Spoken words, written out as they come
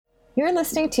You're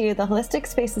listening to the Holistic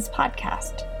Spaces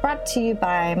podcast, brought to you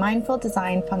by Mindful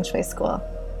Design Feng Shui School.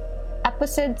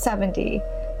 Episode 70,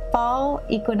 Fall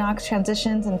Equinox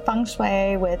Transitions in Feng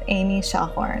Shui with Amy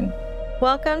Schellhorn.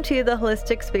 Welcome to the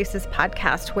Holistic Spaces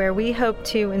podcast, where we hope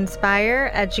to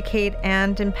inspire, educate,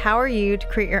 and empower you to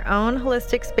create your own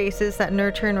holistic spaces that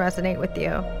nurture and resonate with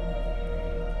you.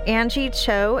 Angie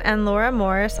Cho and Laura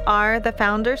Morris are the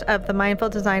founders of the Mindful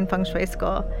Design Feng Shui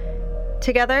School.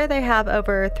 Together, they have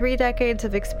over 3 decades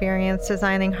of experience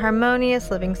designing harmonious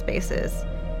living spaces.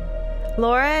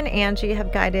 Laura and Angie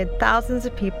have guided thousands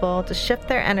of people to shift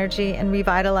their energy and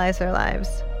revitalize their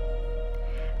lives.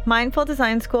 Mindful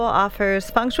Design School offers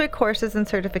feng shui courses and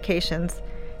certifications.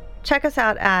 Check us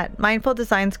out at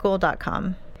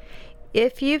mindfuldesignschool.com.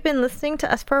 If you've been listening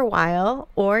to us for a while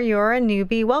or you're a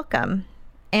newbie, welcome.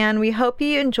 And we hope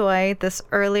you enjoy this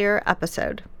earlier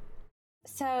episode.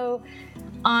 So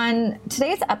on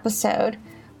today's episode,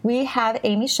 we have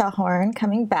Amy Schellhorn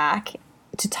coming back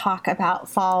to talk about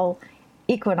fall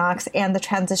equinox and the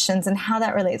transitions and how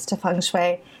that relates to feng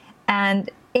shui. And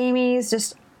Amy's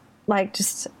just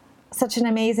such an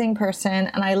amazing person,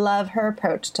 and I love her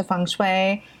approach to feng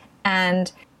shui.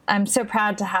 And I'm so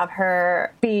proud to have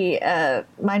her be a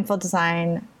mindful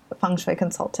design feng shui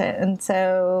consultant. And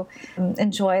so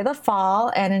enjoy the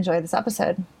fall and enjoy this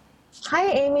episode. Hi,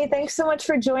 Amy. Thanks so much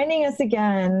for joining us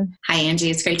again. Hi, Angie.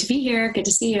 It's great to be here. Good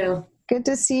to see you. Good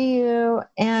to see you.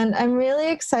 And I'm really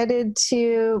excited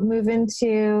to move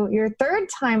into your third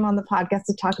time on the podcast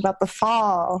to talk about the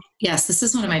fall. Yes, this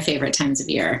is one of my favorite times of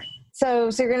year. So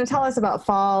you're going to tell us about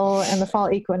fall and the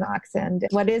fall equinox, and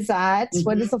what is that? Mm-hmm.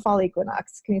 What is the fall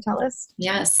equinox? Can you tell us?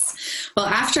 Yes. Well,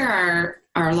 after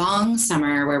our long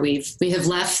summer, where we have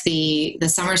left the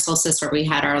summer solstice, where we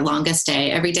had our longest day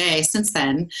every day since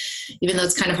then, even though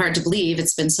it's kind of hard to believe,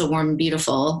 it's been so warm and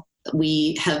beautiful,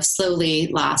 we have slowly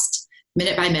lost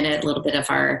minute by minute a little bit of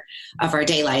our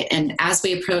daylight. And as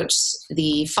we approach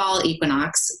the fall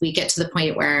equinox, we get to the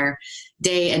point where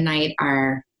day and night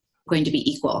are going to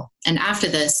be equal. And after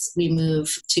this, we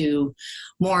move to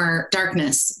more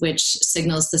darkness, which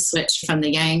signals the switch from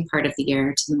the yang part of the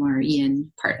year to the more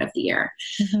yin part of the year.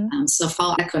 Mm-hmm. So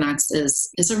fall equinox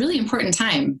is a really important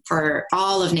time for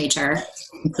all of nature,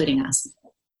 including us.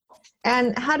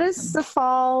 And how does the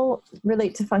fall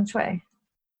relate to feng shui?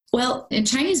 Well, in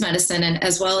Chinese medicine, and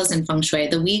as well as in feng shui,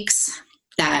 the weeks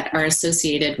that are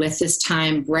associated with this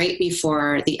time right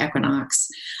before the equinox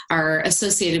are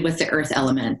associated with the earth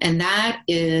element. And that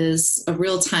is a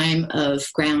real time of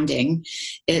grounding.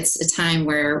 It's a time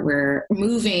where we're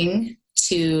moving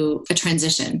to a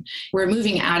transition. We're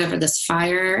moving out of this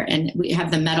fire, and we have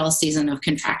the metal season of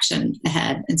contraction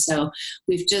ahead. And so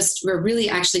we're really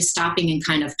actually stopping and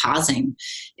kind of pausing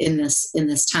in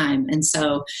this time. And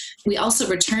so we also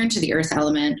return to the earth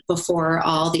element before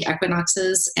all the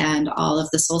equinoxes and all of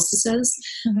the solstices.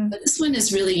 Mm-hmm. But this one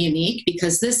is really unique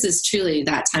because this is truly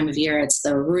that time of year. It's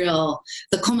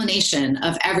the culmination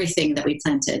of everything that we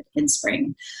planted in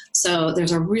spring. So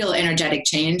there's a real energetic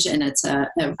change, and it's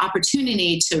an opportunity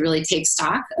to really take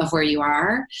stock of where you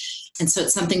are. And so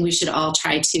it's something we should all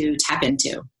try to tap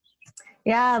into.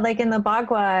 Yeah, like in the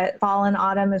Bagua, fall and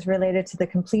autumn is related to the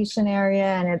completion area,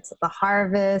 and it's the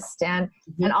harvest, and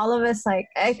all of us,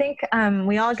 I think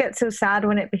we all get so sad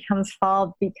when it becomes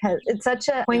fall because it's such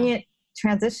a poignant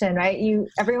transition, right?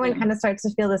 Everyone kind of starts to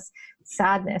feel this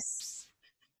sadness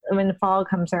when fall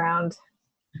comes around.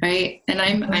 Right. And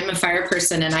I'm a fire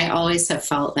person, and I always have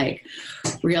felt like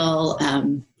real,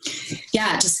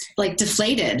 just like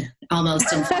deflated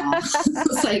almost in fall.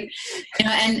 It's like,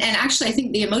 and actually I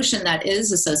think the emotion that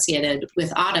is associated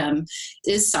with autumn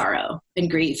is sorrow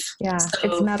and grief. Yeah. So,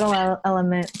 it's metal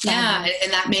element. Yeah.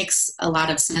 And that makes a lot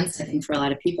of sense, I think, for a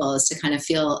lot of people, is to kind of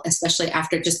feel, especially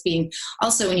after just being,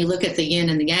 also when you look at the yin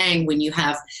and the yang, when you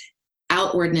have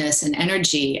outwardness and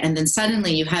energy, and then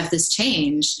suddenly you have this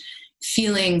change,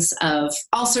 feelings of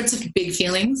all sorts of big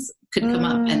feelings could come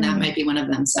up, and that might be one of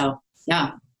them. So,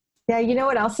 yeah. Yeah. You know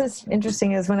what else is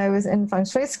interesting is when I was in feng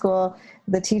shui school,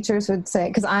 the teachers would say,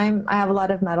 because I have a lot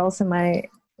of metals in my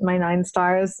 9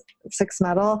 stars, 6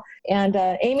 metal. And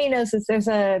Amy knows this, there's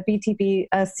a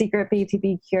secret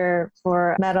BTB cure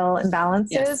for metal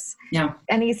imbalances. Yes. Yeah.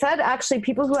 And he said, actually,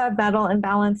 people who have metal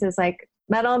imbalances,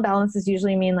 metal imbalances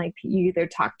usually mean like you either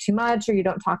talk too much or you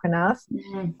don't talk enough.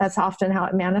 Mm-hmm. That's often how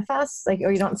it manifests, like,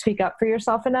 or you don't speak up for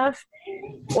yourself enough,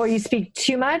 or you speak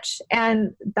too much,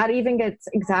 and that even gets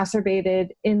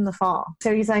exacerbated in the fall.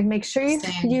 So he's like, make sure you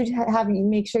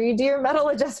do your metal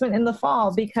adjustment in the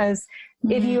fall, because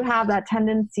if you have that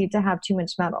tendency to have too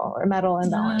much metal or metal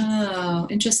imbalance. Oh,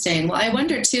 interesting. Well, I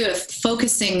wonder too if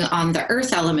focusing on the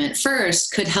earth element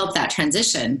first could help that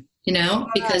transition,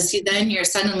 because then you're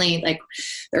suddenly like,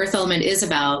 the earth element is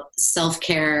about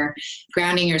self-care,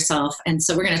 grounding yourself. And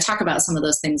so we're going to talk about some of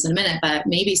those things in a minute, but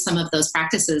maybe some of those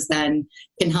practices then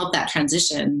can help that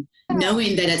transition,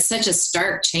 knowing that it's such a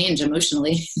stark change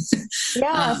emotionally.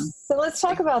 Yeah. So let's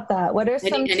talk about that. What are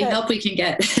any help we can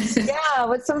get? Yeah.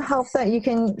 What's some help that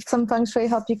some feng shui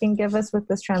help you can give us with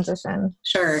this transition?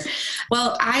 Sure.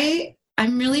 Well,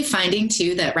 I'm really finding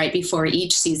too that right before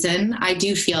each season, I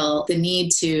do feel the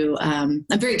need to, I'm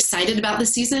very excited about the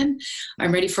season.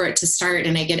 I'm ready for it to start,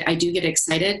 and I do get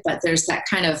excited, but there's that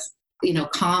kind of,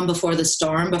 calm before the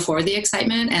storm, before the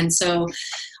excitement. And so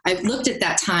I've looked at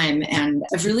that time, and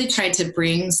I've really tried to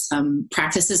bring some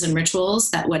practices and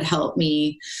rituals that would help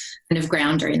me kind of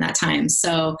ground during that time.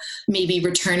 So maybe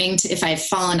returning to, if I've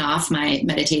fallen off my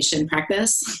meditation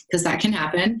practice, because that can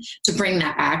happen, to bring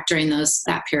that back during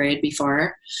that period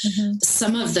before. Mm-hmm.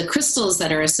 Some of the crystals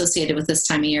that are associated with this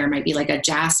time of year might be like a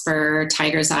jasper,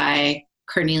 tiger's eye,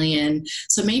 carnelian.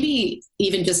 So maybe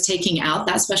even just taking out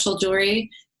that special jewelry,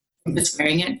 just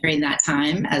wearing it during that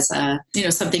time as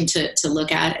something to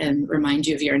look at and remind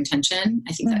you of your intention.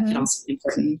 I think that could also be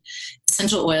important.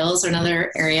 Essential oils are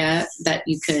another area that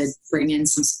you could bring in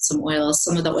some oils.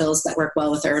 Some of the oils that work well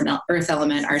with our earth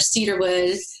element are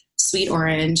cedarwood, sweet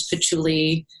orange,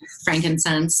 patchouli,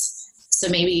 frankincense. So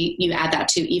maybe you add that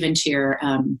to your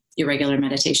regular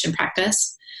meditation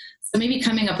practice. So maybe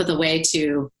coming up with a way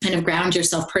to kind of ground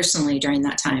yourself personally during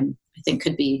that time, I think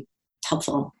could be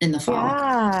helpful in the fall.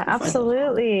 Yeah,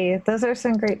 absolutely. Those are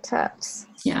some great tips.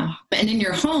 Yeah. And in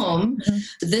your home,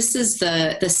 this is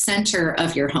the center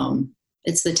of your home.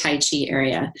 It's the Tai Chi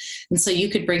area. And so you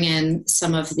could bring in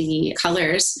some of the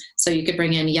colors. So you could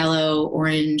bring in yellow,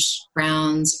 orange,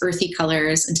 browns, earthy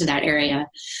colors into that area.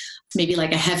 Maybe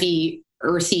like a heavy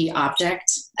earthy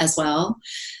object as well,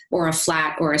 or a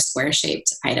flat or a square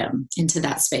shaped item into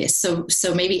that space. So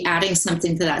maybe adding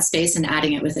something to that space and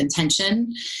adding it with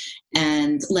intention,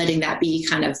 and letting that be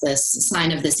kind of this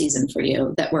sign of the season for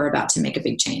you that we're about to make a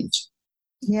big change.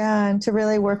 Yeah. And to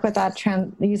really work with that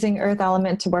using earth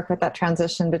element to work with that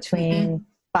transition between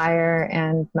fire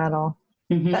and metal.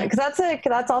 Because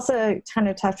that's also a kind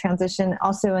of tough transition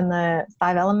also in the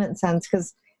 5 element sense,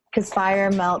 because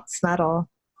fire melts metal,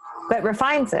 but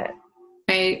refines it.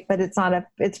 Right. But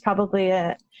it's probably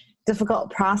a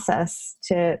difficult process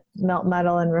to melt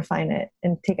metal and refine it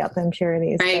and take out the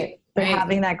impurities. Right. But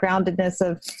having that groundedness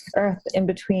of earth in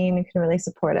between can really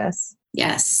support us.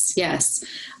 Yes. Yes.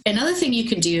 Another thing you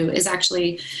can do is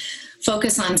actually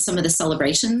focus on some of the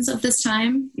celebrations of this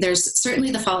time. There's certainly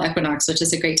the fall equinox, which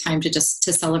is a great time to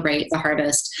celebrate the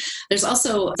harvest. There's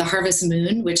also the harvest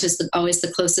moon, which is always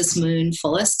the closest moon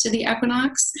fullest to the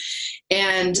equinox.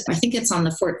 And I think it's on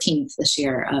the 14th this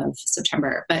year of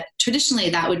September. But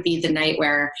traditionally that would be the night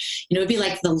where, it would be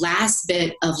like the last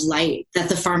bit of light that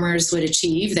the farmers would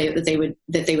achieve, that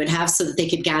they would have so that they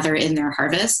could gather in their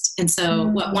harvest. And so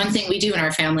one thing we do in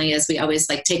our family is we always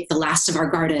take the last of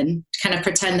our garden, kind of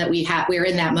pretend that we're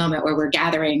in that moment where we're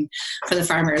gathering for the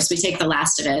farmers. We take the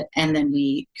last of it and then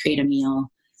we create a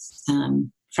meal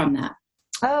from that.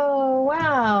 Oh,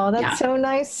 wow. That's so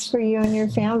nice for you and your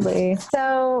family.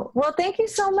 So, well, thank you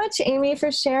so much, Amy,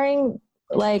 for sharing,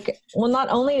 not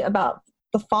only about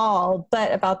the fall,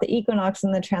 but about the equinox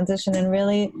and the transition, and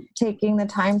really taking the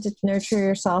time to nurture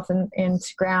yourself and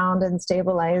to ground and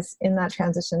stabilize in that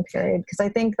transition period. Because I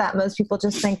think that most people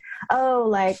just think,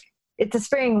 it's a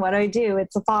spring, what do I do?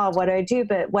 It's a fall, what do I do?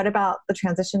 But what about the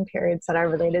transition periods that are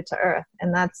related to earth?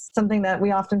 And that's something that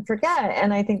we often forget.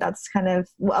 And I think that's kind of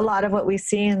a lot of what we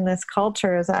see in this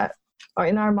culture or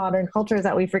in our modern culture, is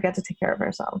that we forget to take care of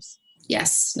ourselves.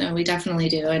 Yes, no, we definitely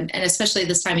do. And especially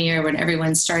this time of year when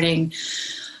everyone's starting,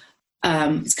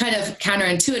 it's kind of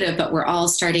counterintuitive, but we're all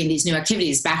starting these new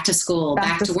activities, back to school,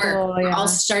 back to work. We're all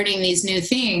starting these new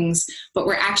things, but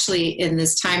we're actually in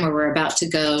this time where we're about to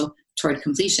go toward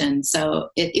completion. So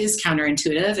it is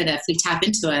counterintuitive. And if we tap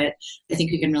into it, I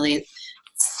think we can really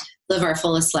live our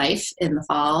fullest life in the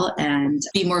fall and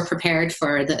be more prepared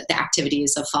for the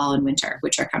activities of fall and winter,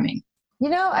 which are coming.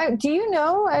 Do you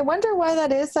know? I wonder why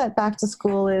that is, that back to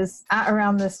school is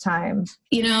around this time.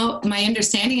 My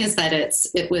understanding is that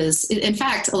in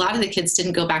fact, a lot of the kids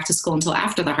didn't go back to school until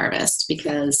after the harvest,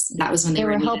 because that was when they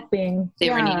were helping.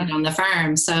 They were needed on the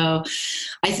farm. So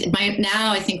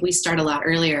now I think we start a lot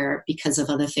earlier because of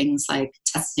other things like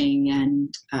testing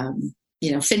and,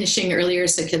 finishing earlier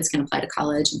so kids can apply to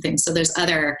college and things. So there's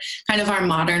other kind of our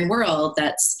modern world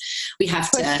we have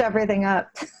pushed everything up.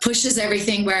 Pushes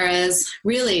everything. Whereas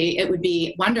really it would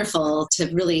be wonderful to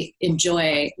really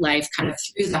enjoy life kind of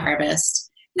through the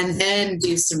harvest and then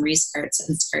do some restarts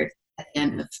and start at the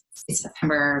end of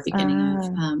September, beginning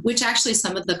of, which actually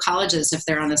some of the colleges, if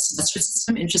they're on the semester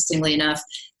system, interestingly enough,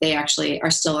 they actually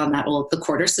are still on the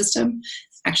quarter system,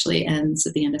 actually ends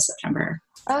at the end of September.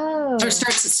 Oh. Or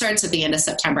starts at the end of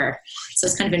September. So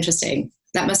it's kind of interesting.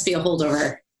 That must be a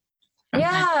holdover.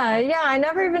 Yeah. I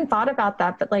never even thought about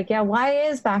that. But why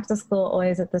is back to school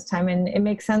always at this time? And it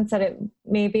makes sense that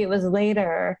maybe it was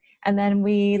later. And then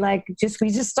we just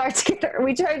start to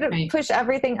we try to push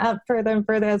everything up further and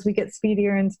further as we get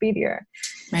speedier and speedier.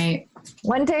 Right.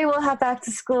 One day we'll have back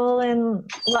to school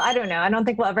I don't know. I don't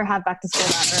think we'll ever have back to school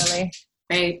that early.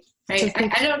 Right.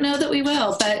 I don't know that we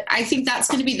will, but I think that's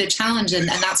going to be the challenge. And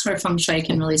that's where feng shui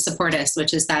can really support us,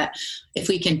 which is that if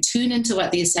we can tune into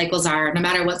what these cycles are, no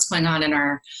matter what's going on in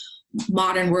our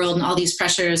modern world and all these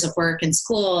pressures of work and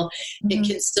school, it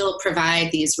can still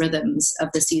provide these rhythms of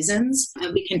the seasons.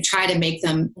 And we can try to make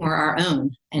them more our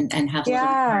own and have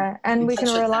and we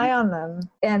can rely on them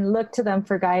and look to them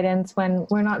for guidance when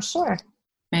we're not sure.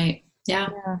 Right. Yeah.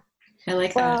 I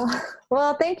like that.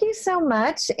 Well, thank you so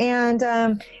much. And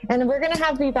we're going to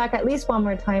have you back at least one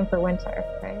more time for winter,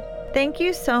 right? Thank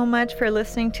you so much for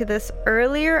listening to this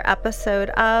earlier episode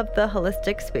of the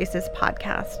Holistic Spaces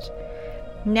podcast.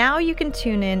 Now you can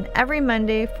tune in every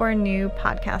Monday for a new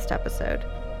podcast episode.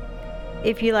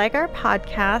 If you like our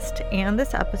podcast and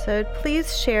this episode,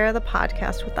 please share the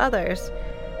podcast with others.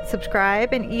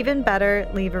 Subscribe, and even better,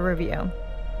 leave a review.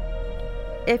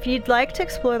 If you'd like to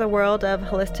explore the world of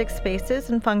holistic spaces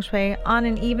and feng shui on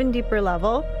an even deeper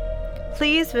level,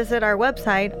 please visit our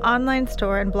website, online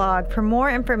store, and blog for more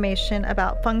information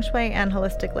about feng shui and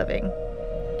holistic living.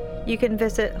 You can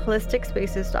visit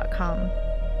holisticspaces.com.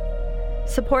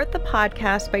 Support the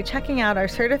podcast by checking out our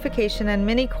certification and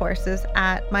mini courses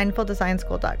at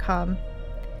mindfuldesignschool.com.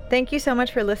 Thank you so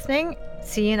much for listening.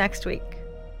 See you next week.